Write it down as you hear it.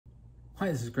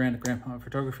Hi, this is Grant at Grant Palmer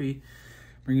Photography,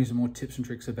 bringing you some more tips and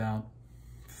tricks about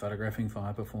photographing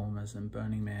fire performers and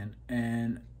Burning Man.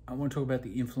 And I want to talk about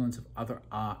the influence of other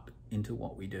art into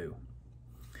what we do.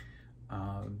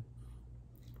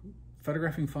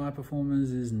 Photographing fire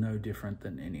performers is no different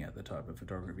than any other type of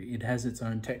photography. It has its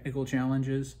own technical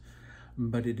challenges,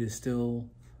 but it is still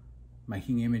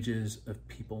making images of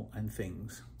people and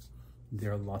things.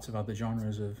 There are lots of other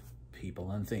genres of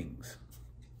people and things.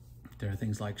 There are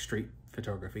things like street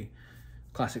photography,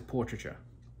 classic portraiture.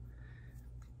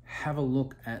 Have a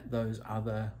look at those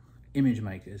other image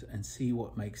makers and see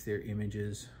what makes their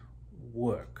images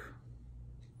work.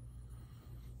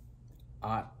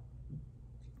 Art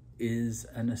is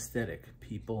an aesthetic.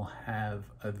 People have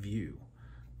a view.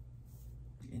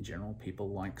 In general, people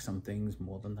like some things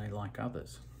more than they like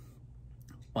others.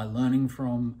 By learning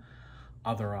from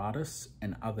other artists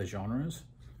and other genres,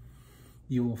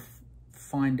 you will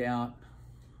find out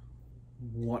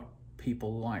what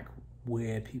people like,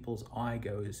 where people's eye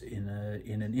goes in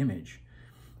an image.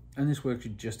 And this works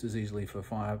just as easily for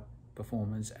fire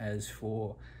performers as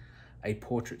for a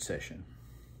portrait session.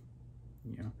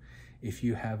 You know, if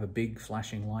you have a big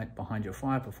flashing light behind your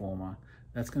fire performer,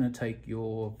 that's going to take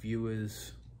your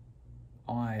viewer's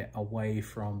eye away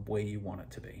from where you want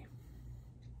it to be.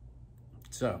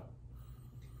 So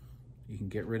you can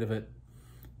get rid of it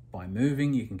by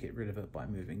moving, you can get rid of it by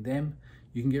moving them,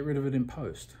 you can get rid of it in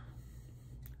post.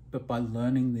 But by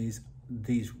learning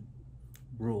these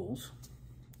rules,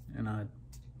 and I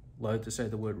loathe to say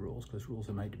the word rules because rules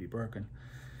are made to be broken,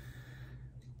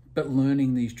 but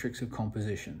learning these tricks of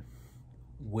composition,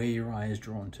 where your eye is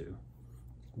drawn to,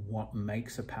 what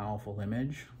makes a powerful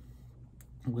image,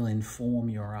 will inform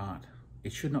your art.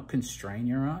 It should not constrain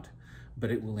your art,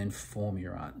 but it will inform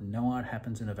your art. No art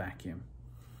happens in a vacuum.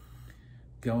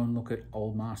 Go and look at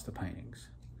old master paintings.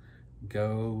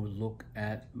 Go look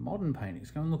at modern paintings.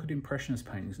 Go and look at Impressionist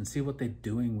paintings and see what they're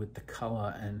doing with the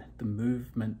color and the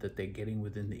movement that they're getting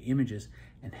within the images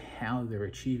and how they're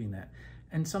achieving that.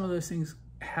 And some of those things,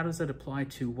 how does that apply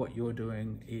to what you're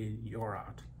doing in your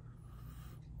art?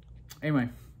 Anyway,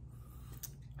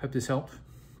 hope this helped.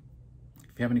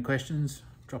 If you have any questions,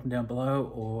 drop them down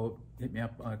below or hit me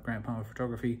up at Grant Palmer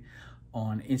Photography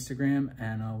on Instagram,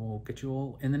 and I will get you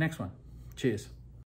all in the next one. Cheers.